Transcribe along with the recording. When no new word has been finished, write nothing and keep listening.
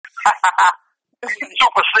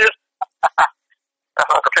Super sis.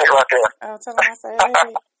 That's Uncle Tate right there. I'll tell him I say, hey.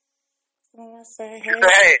 Tell him I say, hey. You say,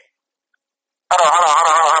 hey. Hold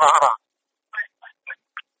on.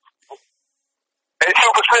 Hey,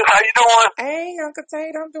 Super sis, how you doing? Hey, Uncle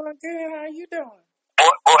Tate, I'm doing good. How you doing?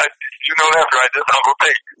 Boy, you know that's right. This Uncle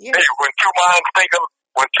Tate. Yes. Hey, when two minds think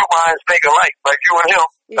alike, like you and him,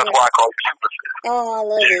 that's why I call you Super sis. Oh, I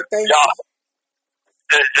love it. Thank you.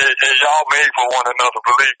 Y'all made for one another,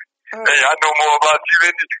 believe me. Hey, I know more about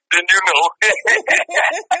you than you know.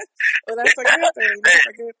 Well, that's a good thing. That's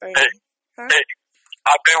a good thing. Huh? Hey,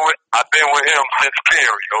 I've been with him since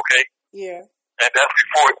Perry, okay? Yeah. And that's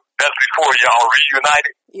before y'all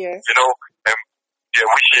reunited. Yes. You know, and yeah,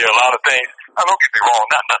 we share a lot of things. Now, don't get me wrong,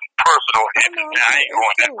 nothing personal. I ain't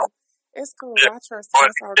going that far. It's cool. Yeah, I trust you.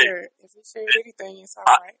 It's all good. If we share anything, it's all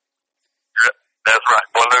right. That's right.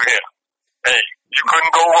 Well, look here. Hey, you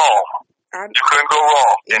couldn't go wrong. You couldn't go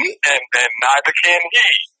wrong. And neither can he.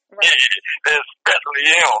 Right. Especially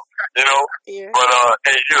him, you know. Yeah. But,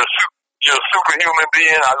 hey, you're a superhuman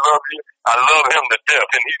being. I love you. I love him to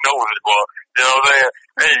death, and he knows it, boy. You know what I'm saying?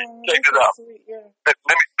 Hey, check this out. Sweet, yeah.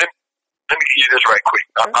 Let me give you this right quick.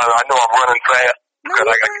 I know I'm running fast because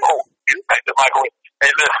I got to get back to the microwave.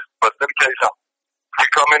 Hey, listen, but let me tell you something. We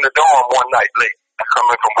come in the dorm one night late. I come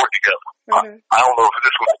in from work together. I don't know if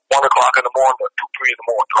this was 1 o'clock in the morning or 2, 3 in the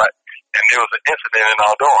morning, right? And there was an incident in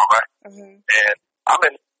our dorm, right? And I'm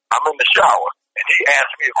in the shower, and he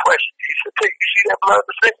asked me a question. He said, "Take, you see that blood in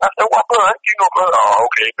the sink?" I said, "What blood? You know blood." "Oh,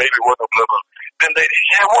 okay, maybe it wasn't no blood." Then they said,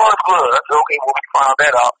 "Yeah, it was blood." I said, "Okay, well, we found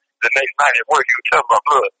that out the next night at work. You were telling about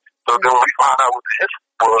blood." So then when we found out what the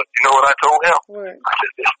incident was, you know what I told him? What? I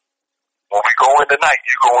said, "This, when we go in tonight,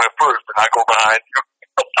 you go in first, and I go behind you."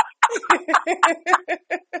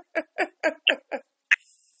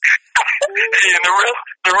 Hey, and the rest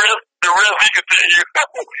he can tell you.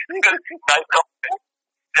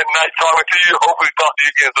 Nice talking to you. Hopefully talk to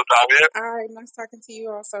you again sometime, yeah? All right, nice talking to you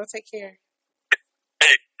also. Take care.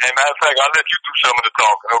 Hey, and matter of fact, I'll let you do some of the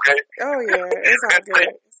talking, okay? Oh, yeah. It's all good.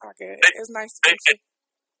 It's all good. It's nice to meet you.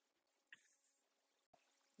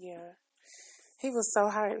 Yeah. He was so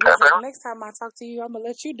hyped. He said, next time I talk to you, I'm going to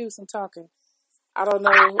let you do some talking. I don't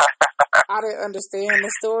know. I didn't understand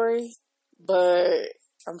the story, but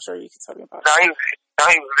I'm sure you can tell me about it. He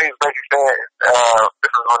was basically saying,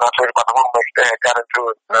 this is when I told you about the roommates that got into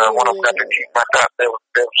it. One of them got the key back up. They was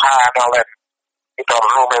high and all that. He thought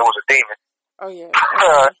his roommate was a demon. Oh, yeah.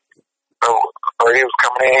 So he was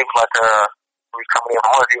coming in. He was like, he was coming in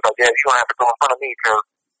hard. He was like, "Yeah, you don't have to go in front of me because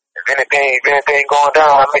if anything going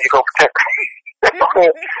down, I make you go protect me." He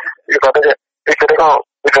said, they're going to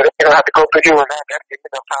have to go through you, and that gives me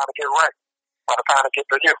enough time to get right. By the time to get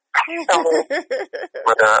through you.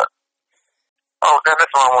 But,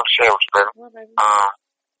 that's what I want to share with you, baby. What, baby? I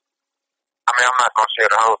mean, I'm not going to share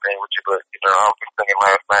the whole thing with you, but, I was just thinking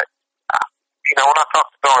last night. When I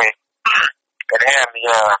talked to Dorian, it had me,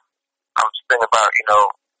 I was just thinking about,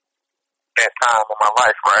 that time in my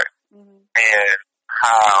life, right? Mm-hmm. And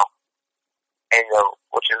how,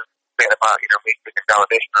 what you said about, me speaking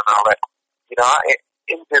validation and all that.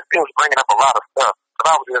 It was bringing up a lot of stuff. But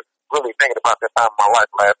I was just really thinking about that time in my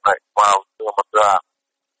life last night while I was doing my job.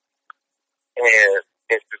 And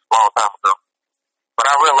it's just a long time ago.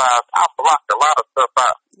 But I realized I blocked a lot of stuff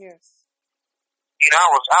out. Yes. I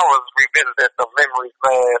was revisiting some memories,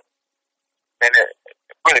 man, and it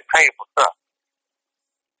really painful stuff.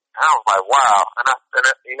 And I was like, wow. And when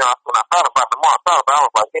I thought about it, the more I thought about it, I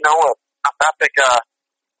was like, you know what? I think I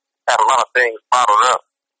had a lot of things bottled up.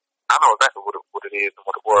 I know exactly what it is and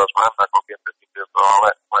what it was, but I'm not going to get into details and all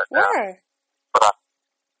that right now. Why? But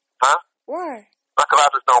Why? Because I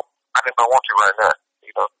just don't want to right now,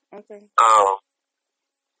 Okay.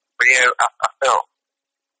 But yeah, I know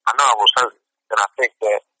I was hurt, and I think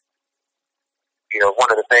that,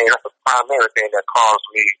 one of the things, that's the primary thing that caused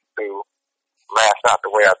me to lash out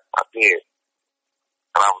the way I did.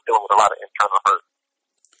 And I was dealing with a lot of internal hurt.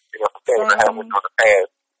 Some things that happened in the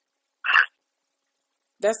past.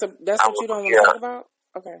 That's what you don't want to talk about?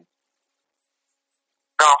 Okay.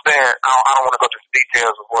 No, I'm saying, I don't want to go into the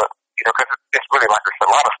details of what, because it's really like it's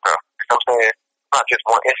a lot of stuff. You know what I'm saying? It's not just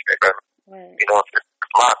one incident, but, right. It's a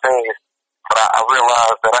lot of things. But I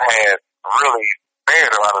realized that I had really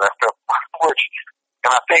buried a lot of that stuff, which,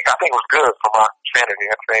 and I think it was good for my sanity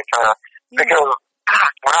at the same time. Yeah. Because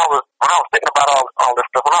when I was thinking about all this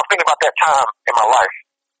stuff, when I was thinking about that time in my life,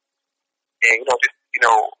 and,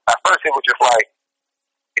 at first it was just like,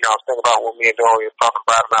 I was thinking about what me and Dory were talking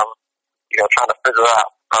about, and I was, trying to figure out,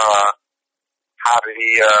 how did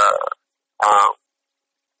he,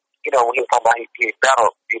 when he was talking about he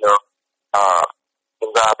battled, some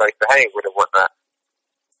guys I used to hang with and whatnot.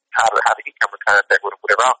 How did he come in contact with him?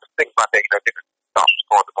 Whatever. I was just thinking about that, different thoughts was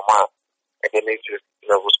going through my mind. And then it just,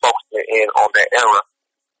 was focusing in on that era,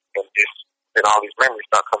 and just, then all these memories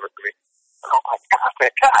start coming to me. And I'm like, I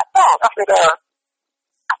said, God, no. I said,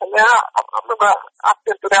 man, I remember I've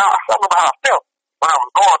been through that. I remember how I felt when I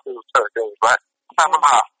was going through certain things, right? I remember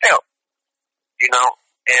how I felt,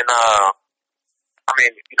 and, I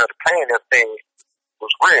mean, the pain and thing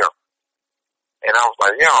was real. And I was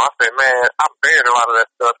like, I said, man, I buried a lot of that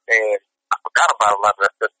stuff, and I forgot about a lot of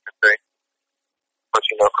that stuff today. But,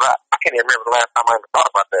 cause I can't even remember the last time I ever thought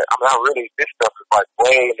about that. I mean, this stuff is like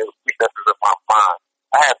way in the recesses of my mind.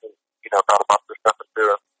 I haven't, thought about this stuff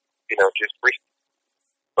until, just recently.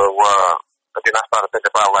 But then I started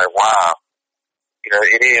thinking about, like, wow,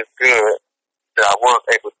 it is good that I was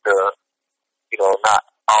able to, not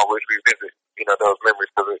always revisit, those memories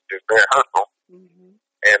because it's very hurtful. Mm-hmm.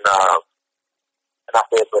 And I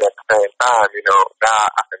said, but at the same time, now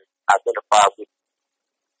I can identify with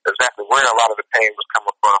exactly where a lot of the pain was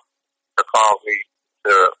coming from to cause me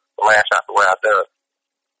to lash out the way I did.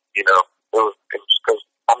 It was because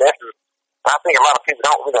I think a lot of people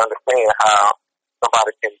don't really understand how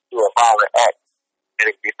somebody can do a violent act and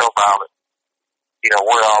it can be so violent.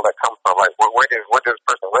 Where all that comes from. Like, where does this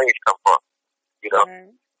person's rage come from?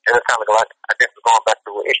 Mm-hmm. And it's kind of like, I guess it's going back to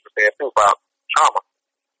what Ish was saying too about trauma.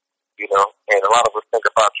 And a lot of us think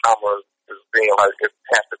about trauma as being like, it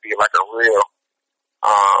has to be like a real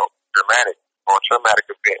dramatic or traumatic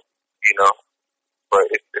event, but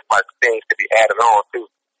it's like things to be added on too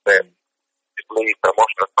that just leads to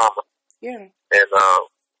emotional trauma. Yeah. And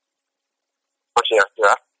but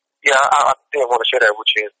I did want to share that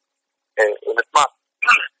with you. And it's not,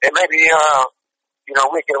 and maybe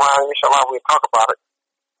we get around, inshallah, we'll talk about it.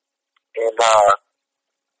 And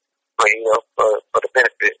but for the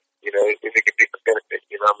benefit, if it could be for benefit,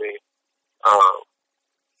 what I mean.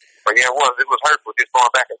 But yeah, it was hurtful just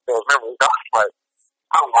going back into those memories.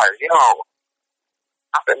 I'm like,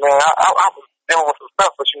 I said, man, I was dealing with some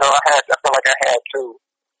stuff, but I felt like I had to,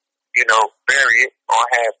 bury it, or I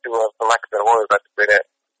had to, for lack of better words, I could say that,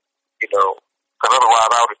 because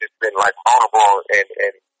otherwise I would have just been like vulnerable and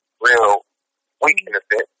real weak in a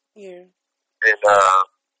bit. Yeah. And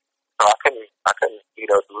so I couldn't,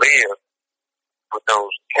 live with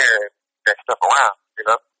those carrying that stuff around,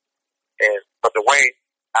 but the way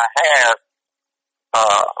I have,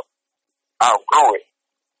 outgrew it.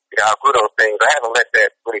 I outgrew those things. I haven't let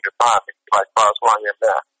that really define me, like as far as who I am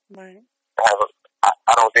now. Right.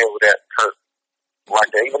 I don't deal with that hurt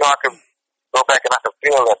like that. Even though I can go back and I can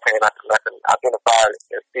feel that pain, I can identify it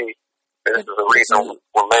and see that this is the reason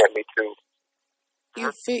what led me to.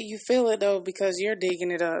 You feel it though because you're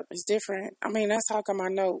digging it up. It's different. I mean, that's how come I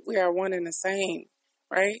know we are one and the same,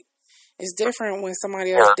 right? It's different when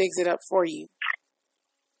somebody else digs it up for you.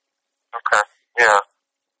 Okay. Yeah.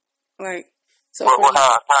 Like, so how?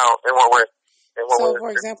 In what way?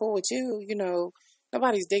 For example, with you,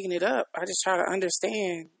 nobody's digging it up. I just try to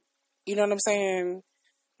understand. You know what I'm saying?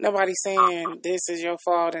 Nobody's saying this is your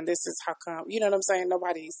fault and this is how come. You know what I'm saying?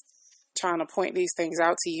 Nobody's trying to point these things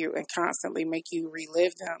out to you and constantly make you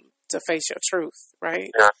relive them to face your truth,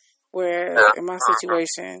 right? Yeah. Where in my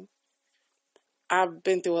situation, I've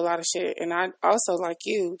been through a lot of shit, and I also, like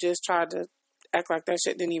you, just tried to act like that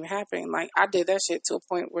shit didn't even happen. Like, I did that shit to a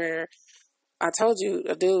point where I told you,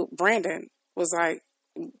 a dude, Brandon, was like,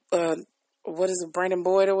 what is it, Brandon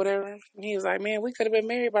Boyd or whatever? And he was like, man, we could have been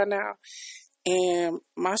married by now. And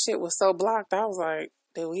my shit was so blocked, I was like,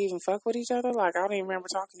 did we even fuck with each other? Like, I don't even remember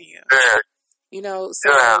talking to you. Yeah.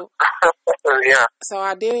 So yeah. So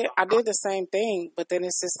I did the same thing, but then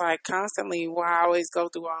it's just like constantly why I always go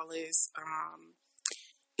through all this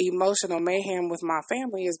emotional mayhem with my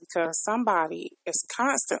family is because somebody is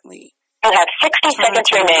constantly you have 60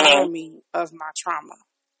 seconds remaining me of my trauma.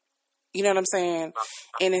 You know what I'm saying?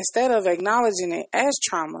 And instead of acknowledging it as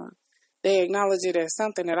trauma, they acknowledge it as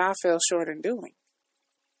something that I fell short in doing.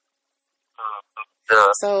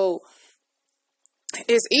 So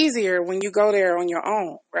it's easier when you go there on your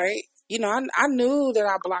own, right? I knew that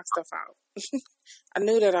I blocked stuff out. I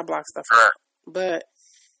knew that I blocked stuff out. But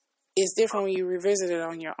it's different when you revisit it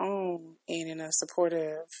on your own and in a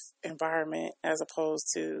supportive environment as opposed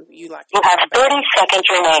to you have 30 seconds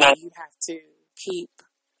remaining. You have to keep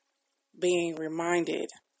being reminded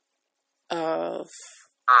of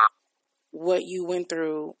what you went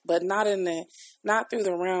through, but not through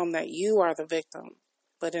the realm that you are the victim,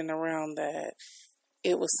 but in the realm that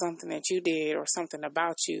it was something that you did or something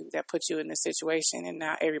about you that put you in this situation, and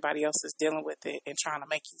now everybody else is dealing with it and trying to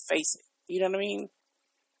make you face it. You know what I mean?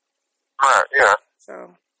 Right, yeah.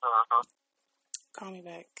 So, Call me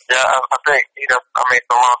back. Yeah, I think, so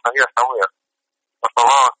long, yes, I will. But so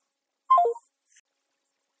long,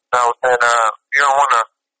 I was saying, you don't want to,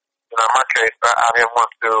 in my case, I didn't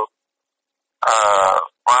want to,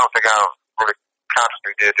 I don't think I really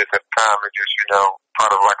consciously did this at the time. It's just,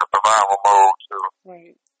 part of like a survival mode to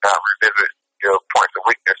not revisit your points of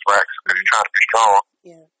weakness, right? Because you're trying to be strong.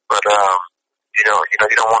 Yeah. But, you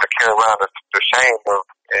don't want to carry around the shame of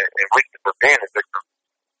and weakness of being a victim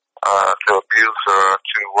to abuse or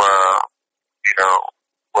to,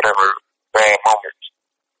 whatever bad moments,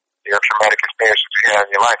 traumatic experiences you have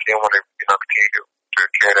in your life. You don't want to, continue to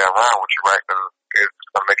carry that around with you, right? Because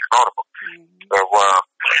it's going to make you vulnerable. Mm-hmm. So,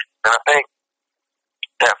 and I think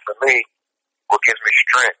that for me, what gives me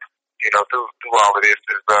strength, through all of this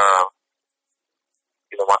is,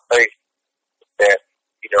 my faith that,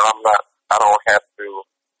 I don't have to,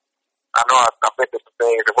 I know I've been through some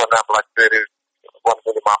things and whatnot, but like I said, it wasn't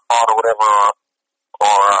really my fault or whatever,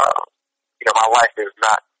 or my life is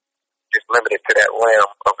not just limited to that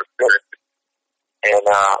realm of experience. And,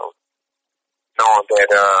 knowing that,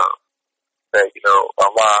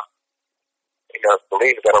 Allah,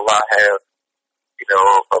 believe that Allah has,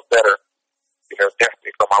 a better,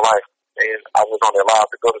 destiny for my life. And I was only allowed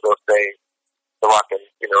to go to those things so I can,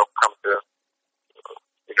 come to,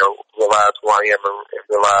 realize who I am and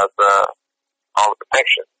realize, all the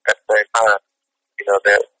protection at the same time,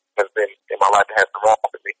 that has been in my life that has been wrong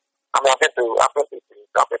with me. I mean, I've been through some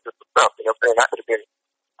stuff, you know what I'm saying? I could have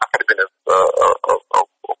been a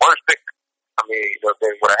worse victim. I mean,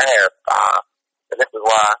 than what I have. And this is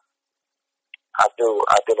why I do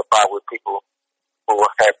identify with people who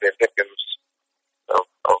have been victims of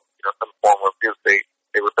some form of abuse. They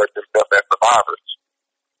refer to themselves as survivors,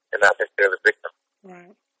 and not necessarily victims.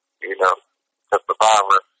 Right. The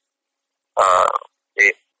survivor,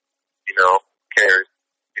 it, carries,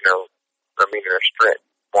 the meaning of strength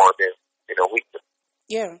more than, weakness.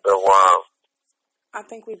 Yeah. So, I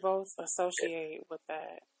think we both associate with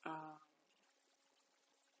that.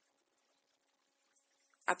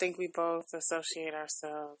 I think we both associate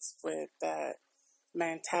ourselves with that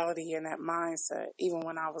mentality and that mindset. Even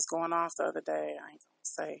when I was going off the other day, I ain't gonna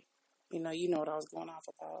say, you know what I was going off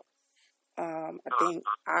about. I think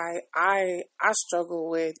I struggle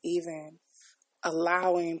with even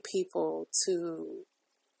allowing people to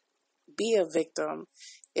be a victim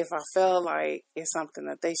if I feel like it's something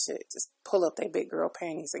that they should just pull up their big girl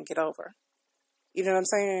panties and get over. You know what I'm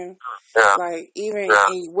saying? Yeah. Like, even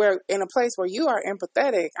we're in a place where you are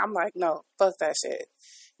empathetic, I'm like, no, fuck that shit.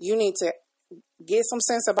 You need to get some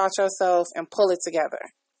sense about yourself and pull it together,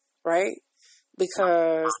 right?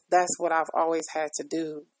 Because that's what I've always had to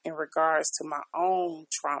do in regards to my own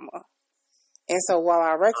trauma. And so while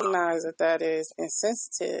I recognize that is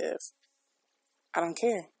insensitive, I don't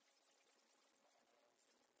care.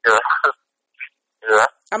 Yeah. Yeah.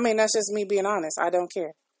 I mean, that's just me being honest. I don't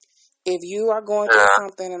care. If you are going through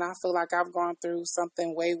something and I feel like I've gone through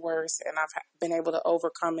something way worse and I've been able to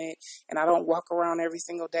overcome it and I don't walk around every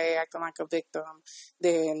single day acting like a victim,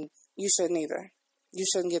 then you shouldn't either. You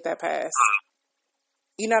shouldn't get that pass.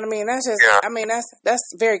 You know what I mean? That's just, I mean,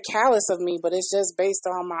 that's very callous of me, but it's just based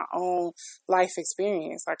on my own life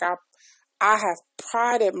experience. Like I have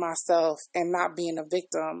prided myself in not being a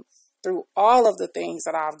victim through all of the things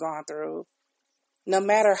that I've gone through. No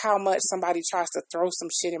matter how much somebody tries to throw some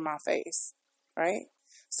shit in my face, right?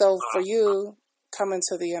 So for you, coming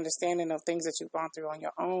to the understanding of things that you've gone through on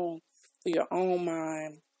your own, through your own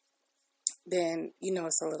mind, then,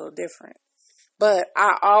 it's a little different. But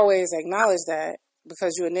I always acknowledge that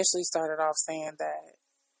because you initially started off saying that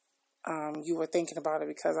you were thinking about it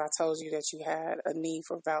because I told you that you had a need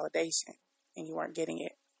for validation and you weren't getting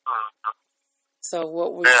it. So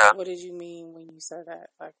what did you mean when you said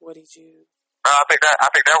that? Like, what did you... I think that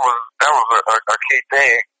was a key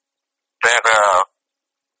thing that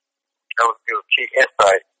was a key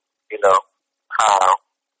insight, how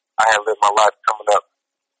I had lived my life coming up,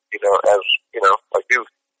 as, a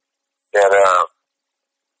youth, that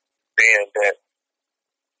being that,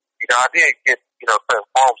 I did get, certain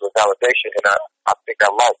forms of validation, and I think I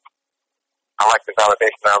liked the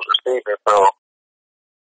validation I was receiving, so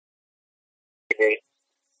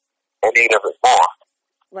I need of it more.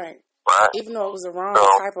 Right. Right. Even though it was the wrong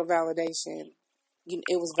type of validation,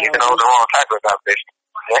 it was validation. Even though it was the wrong type of validation.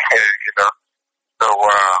 So,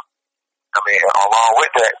 I mean, along with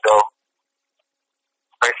that, though,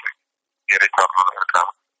 basically, they talk about it now.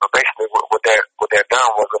 But basically, what that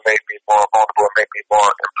done was it made me more vulnerable, it made me more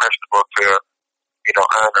impressionable to,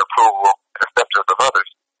 earn the approval and acceptance of others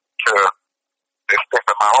to the extent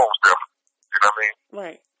of my own self. You know what I mean?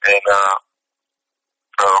 Right. And,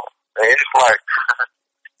 so, it's just like,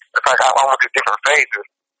 like I went through different phases.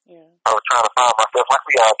 Yeah. I was trying to find myself like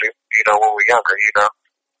we all do, when we're younger,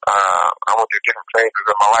 I went through different phases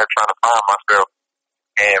of my life trying to find myself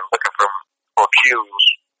and looking for cues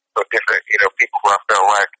for different, people who I felt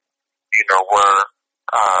like, were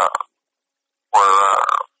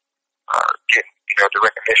getting, the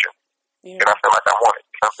recognition that I felt like I wanted.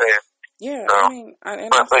 You know what I'm saying? Yeah, so, I mean,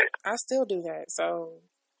 I still do that, so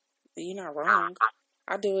you're not wrong.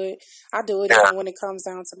 I do it even when it comes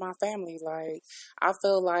down to my family. Like, I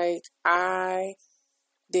feel like I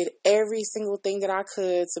did every single thing that I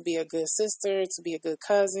could to be a good sister, to be a good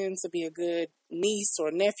cousin, to be a good niece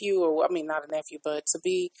or nephew, or, I mean, not a nephew, but to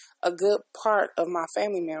be a good part of my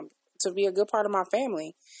family member, to be a good part of my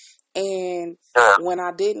family. And when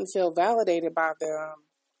I didn't feel validated by them,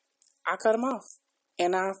 I cut them off.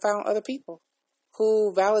 And I found other people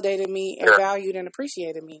who validated me and valued and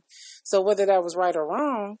appreciated me. So whether that was right or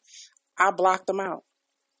wrong, I blocked them out.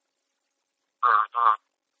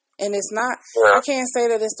 And it's not, I can't say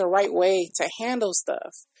that it's the right way to handle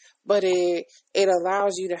stuff, but it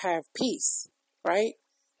allows you to have peace, right?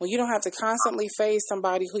 When you don't have to constantly face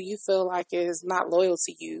somebody who you feel like is not loyal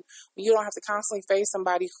to you, when you don't have to constantly face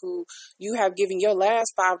somebody who you have given your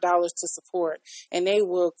last $5 to support, and they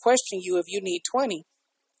will question you if you need 20.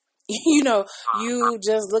 You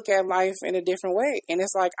just look at life in a different way. And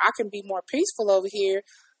it's like, I can be more peaceful over here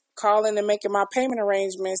calling and making my payment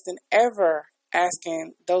arrangements than ever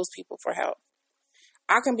asking those people for help.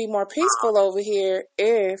 I can be more peaceful over here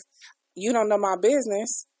if you don't know my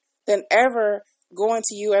business than ever going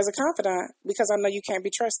to you as a confidant, because I know you can't be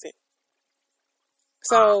trusted.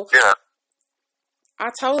 So I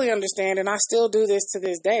totally understand, and I still do this to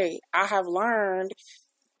this day. I have learned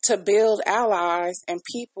to build allies and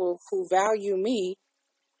people who value me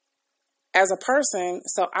as a person,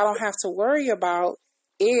 so I don't have to worry about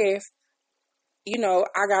if,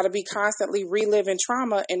 I got to be constantly reliving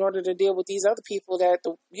trauma in order to deal with these other people that,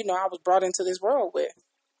 I was brought into this world with.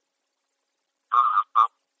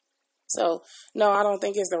 So, no, I don't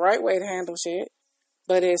think it's the right way to handle shit,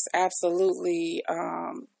 but it's absolutely,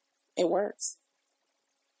 it works.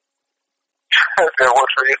 It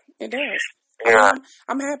works for you? It does. Yeah.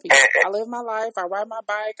 I'm happy. I live my life. I ride my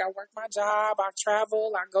bike. I work my job. I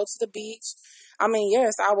travel. I go to the beach. I mean,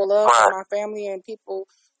 yes, I would love for my family and people,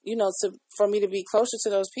 for me to be closer to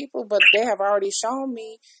those people, but they have already shown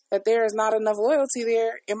me that there is not enough loyalty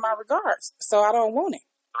there in my regards. So I don't want it.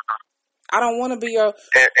 I don't want to be your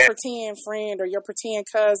pretend friend or your pretend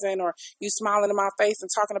cousin, or you smiling in my face and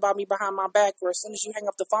talking about me behind my back, or as soon as you hang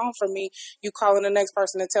up the phone from me, you calling the next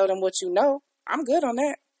person to tell them what you know. I'm good on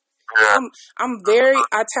that. Yeah. I'm very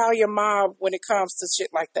Italian mob when it comes to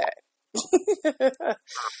shit like that.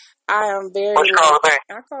 I am very. What you call it?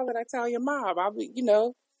 I call it Italian mob. I'll be, Okay.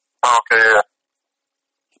 Yeah.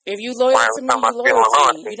 If you loyal to me, you loyal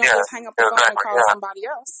to me. You don't just hang up the phone and call somebody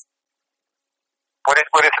else. What is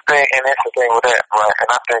the thing? And that's the thing with that, right? And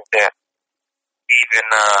I think that even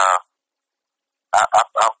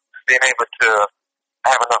I'm being able to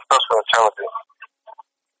have enough social intelligence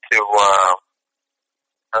to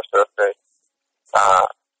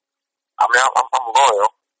I'm loyal.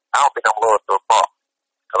 I don't think I'm loyal to a fault.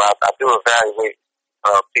 Because I do evaluate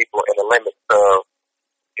people in the limits of,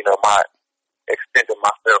 my extending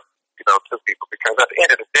myself, to people. Because at the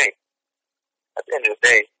end of the day,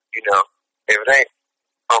 if it ain't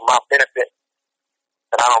for my benefit,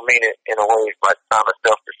 and I don't mean it in a way like sounding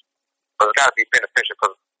selfish, but it's got to be beneficial,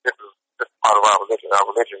 because this is part of our religion. Our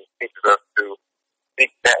religion teaches us to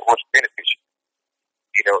seek that which benefits you.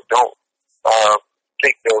 Don't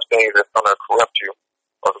seek those things that's going to corrupt you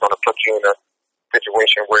or going to put you in a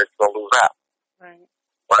situation where you're going to lose out. Right.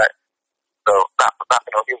 Right? So, not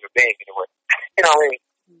a human being anyway. You know what I mean?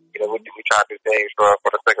 Mm-hmm. We try to do things for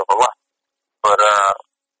the sake of a life. But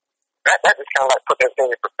that just kind of like put that thing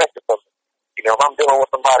in perspective for me. If I'm dealing with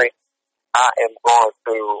somebody, I am going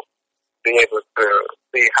to be able to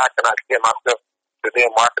see how can I get myself to them,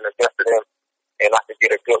 where I can invest to them, and I can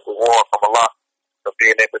get a good reward from Allah for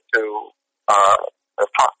being able to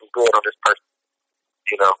talk some good on this person.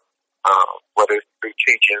 Whether it's through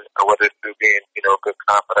teaching or whether it's through being, a good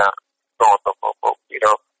confidant, so on and so forth.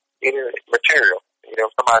 It is material. If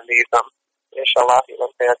somebody needs something, inshallah,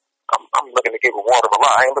 I'm looking to give a reward of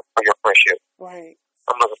Allah. I ain't looking for your friendship. Right.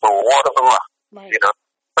 I'm looking for a reward of Allah. Right.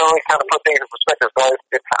 So it kind of put things in perspective. So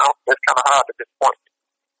it's kind of hard to disappoint me.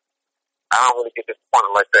 I don't really get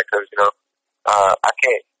disappointed like that because, I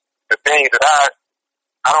can't. The things that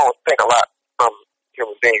I don't think a lot from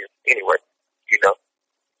human beings anyway.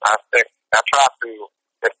 I try to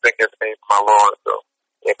expect everything from my Lord. So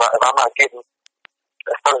if I'm not getting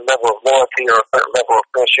a certain level of loyalty or a certain level of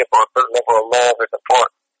friendship or a certain level of love and support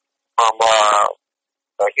from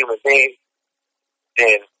a human being,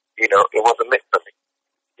 then, you know, it wasn't meant for me,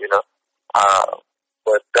 you know.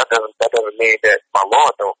 But that doesn't mean that my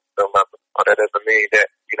Lord don't love me, or that doesn't mean that,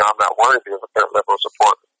 you know, I'm not worthy of a certain level of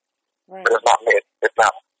support. Right. But it's not meant.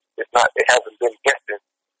 It hasn't been destined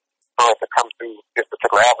for it to come through this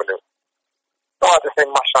particular avenue. So I just say,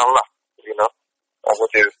 mashallah, you know,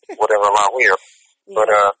 which is whatever Allah will. Yeah. But,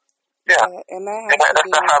 yeah. And that has to do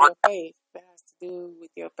with your faith. That has to do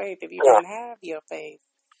with your faith. If you don't have your faith,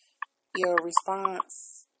 your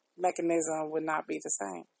response mechanism would not be the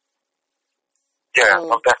same. Yeah,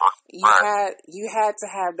 so you had to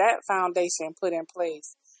have that foundation put in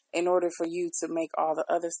place in order for you to make all the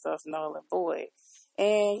other stuff null and void.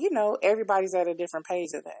 And, you know, everybody's at a different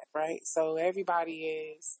page of that, right? So everybody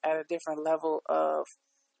is at a different level of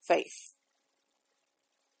faith.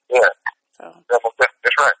 Yeah. So. That's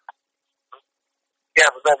right. Yeah,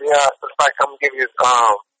 but maybe, it's like I'm gonna give you,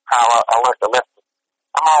 how I learned the lesson.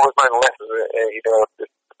 I'm always learning lessons, and, you know,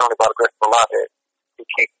 it's only about the grace of Allah that you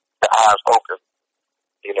keep the eyes open.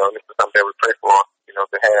 You know, and this is something that we pray for, you know,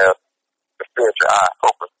 to have the spiritual eyes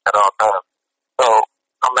open at all times. So,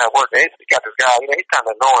 I'm at work, and he got this guy, you know, he's kind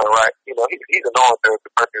of annoying, right? You know, he's annoying to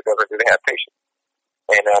the person who doesn't really have patience.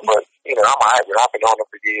 And, but, you know, I'm a hybrid. I've been on him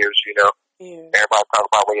for years, you know. Yeah. Everybody talks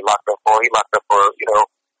about what he locked up for. He locked up for, you know,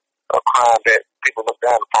 a crime that people look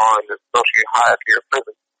down upon, the social hierarchy of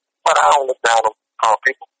prison. But I don't look down on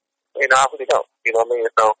people. You know, I really don't. You know what I mean?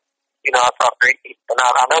 So, you know, I talk to him, and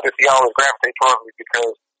I notice he always gravitates towards me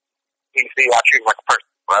because he see I treat him like a person,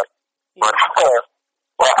 right? Yeah. But,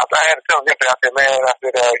 well, I had to tell him yesterday, I said, man,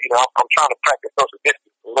 you know, I'm trying to practice social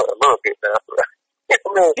distance a little bit now.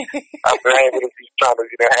 I said, I ain't really trying to,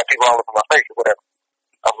 you know, have people all over my face or whatever.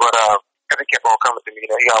 But, cause he kept on coming to me, you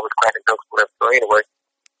know, he always cracking jokes or whatever. So anyway,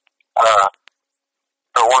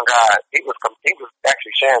 so one guy, he was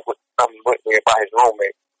actually sharing something with me about his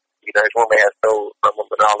roommate. You know, his roommate had stole someone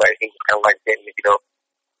and all that. He was kind of like getting, you know,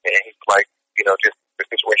 and he was like, you know, just the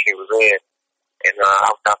situation he was in. And, I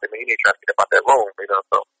was telling him, he didn't try to get up out that room, you know,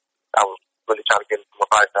 so I was really trying to get some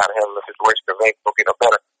advice on how to handle the situation to make him get up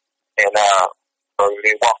better. And, so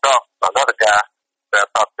he walked off. Another guy that I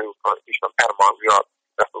talked to, he's from Panama, New York.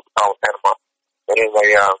 That's what we call Panama. But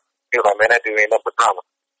anyway, he was like, man, that dude ain't nothing but drama.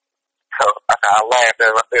 So I laughed at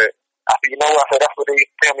him. I said, you know what? I said, that's what they used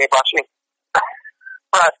to tell me about you.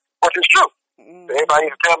 Right, which is true. Mm-hmm. Everybody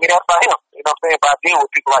used to tell me that about him. You know what I'm saying? But I deal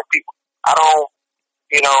with people like people. I don't,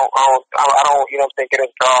 you know, you know what I'm saying, get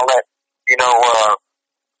into all that, you know,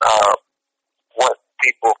 what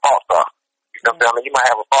people's faults are. You know what I'm saying? I mean, you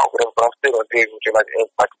might have a fault with them, but I'm still going to deal with you like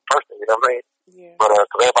a person, you know what I mean? Yeah. But,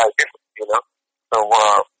 cause everybody's different, you know? So,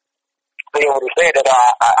 then when he said that,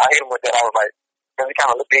 I hit him with that. I was like, cause he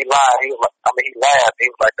kind of looked, he lied. He laughed.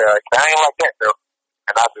 He was like, I ain't like that, though.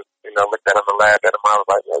 And I just, you know, looked at him and laughed at him. I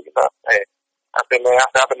was like, well, you know, hey. I said, man,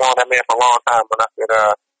 I've been knowing that man for a long time, but I said,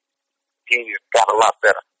 he's got a lot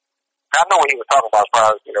better. I know what he was talking about as far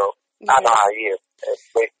as, you know, I know how he is.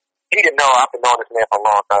 But he didn't know I've been knowing this man for a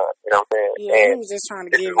long time, you know what I'm saying? Yeah, and he was just trying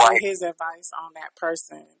to give you his advice on that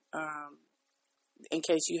person, in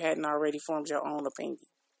case you hadn't already formed your own opinion.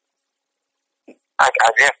 I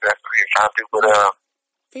guess that's what he was trying to do, but,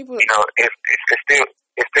 people, you know, it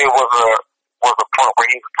still was a point where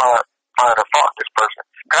he was trying to fault this person.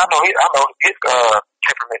 Cause I know his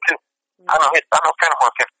temperament too. Mm-hmm. I know Pentamon's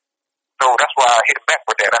temperament. So that's why I hit him back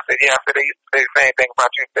with that. I said, yeah, they used to say the same thing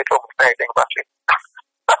about you. They told me the same thing about you.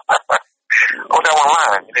 On that one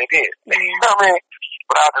line, they did. Mm-hmm. You know what I mean?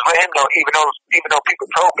 But I just let him know, even though people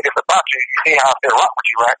told me this about you, you see how I still rock with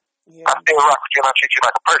you, right? Yeah. I still rock with you and I treat you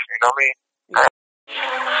like a person, you know what I mean? Yeah.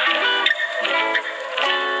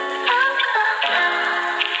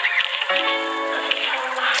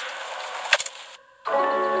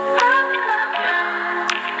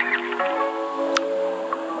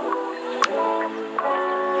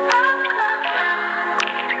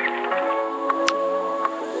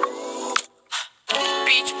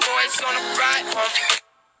 On a ride home,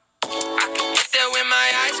 I can get there with my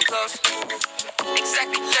eyes closed.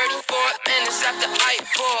 Exactly 34 minutes after I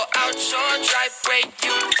pull out your driveway,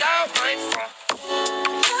 you dial my phone.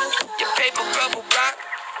 Your paper bubble rock,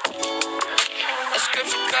 a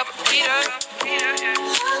scripture cover Peter.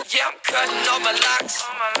 Yeah, I'm cutting all my locks,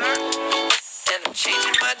 and I'm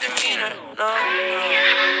changing my demeanor. No.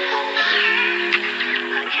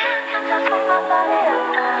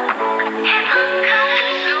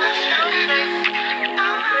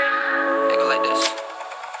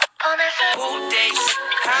 Pool days,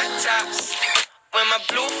 hot tops, with my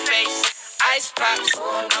blue face, ice pops.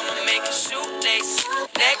 I'ma make a shoelace,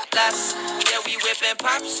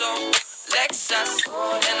 so Lexus,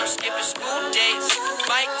 and I'm skipping school days,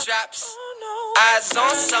 mic drops. Eyes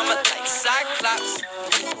on summer like Cyclops.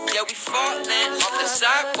 Yeah, we falling off the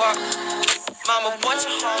sidewalk. Mama wants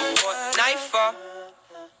you home for nightfall.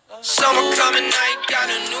 Summer coming, I ain't got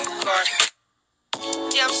a new car.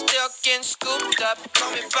 Yeah, I'm still getting scooped up.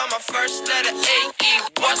 Call me by my first letter, A-E,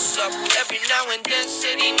 what's up? Every now and then,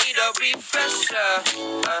 city need a refresher.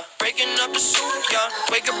 Breaking up the suit, young.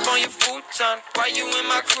 Wake up on your futon. Why you in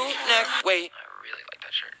my crew neck? Wait.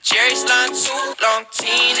 Jerry's line too long,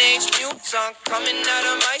 teenage mutant coming out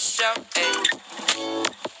of my shell.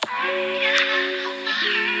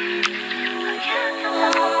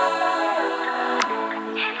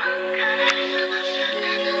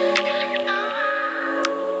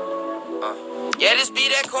 Ay. Yeah, this be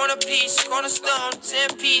that corner piece, cornerstone,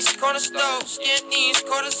 10-piece, cornerstone, skin knees,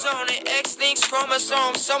 cortisone, and X-links,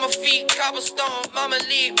 chromosome, summer feet, cobblestone, mama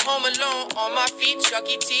leave, home alone, on my feet, Chuck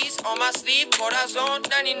E. T's, on my sleeve, cortisone,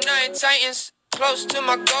 99 Titans, close to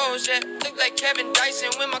my goals, yeah, look like Kevin Dyson,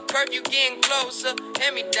 when my curfew getting closer,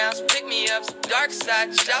 hand-me-downs, pick-me-ups, dark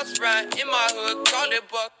side, shouts rhyme, in my hood, call it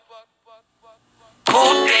buck.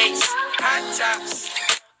 Cool days, hot tops,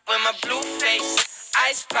 with my blue face.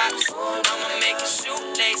 Ice pops, I'ma make a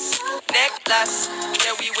shoelace, necklace,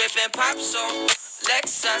 yeah we whippin' pop so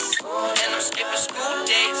Lexus, and I'm skipping school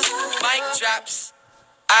days, mic drops,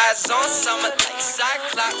 eyes on summer like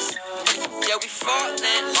Cyclops, yeah we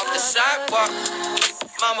falling off the sidewalk,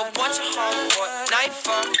 mama wants you home for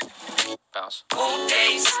nightfall, bounce. Cool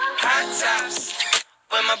days, hot tops,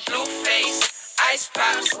 with my blue face, ice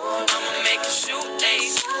pops, I'ma make a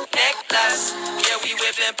shoelace, necklace, yeah we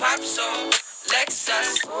whippin' pop so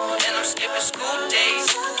Lexus, and I'm skipping school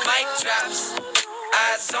days, mic drops,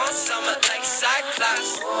 eyes on summer like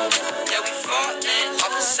Cyclops, yeah we falling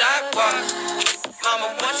off the sidewalk,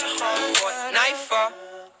 mama wants you home for nightfall.